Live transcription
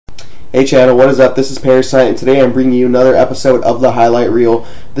Hey channel, what is up? This is Parasite, and today I'm bringing you another episode of the highlight reel.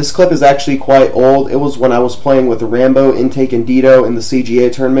 This clip is actually quite old. It was when I was playing with Rambo, Intake, and Dito in the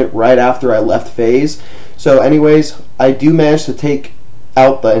CGA tournament right after I left FaZe. So anyways, I do manage to take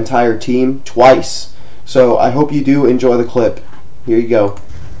out the entire team twice. So I hope you do enjoy the clip. Here you go.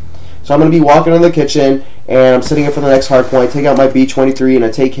 So I'm going to be walking in the kitchen, and I'm sitting in for the next hard point. I take out my B-23, and I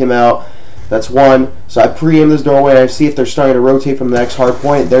take him out. That's one. So I pre-aim this doorway, and I see if they're starting to rotate from the next hard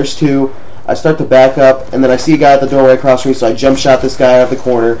point. There's two. I start to back up, and then I see a guy at the doorway across from me, so I jump shot this guy out of the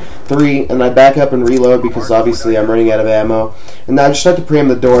corner. 3, and I back up and reload because obviously I'm running out of ammo. And now I just start to pre-aim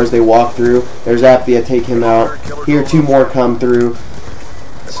the door as they walk through. There's Apathy, I take him out. Here, 2 more come through.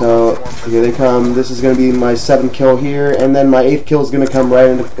 So here they come. This is going to be my 7th kill here, and then my 8th kill is going to come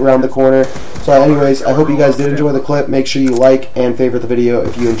right around the corner. So anyways, I hope you guys did enjoy the clip. Make sure you like and favorite the video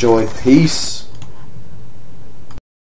if you enjoyed. Peace.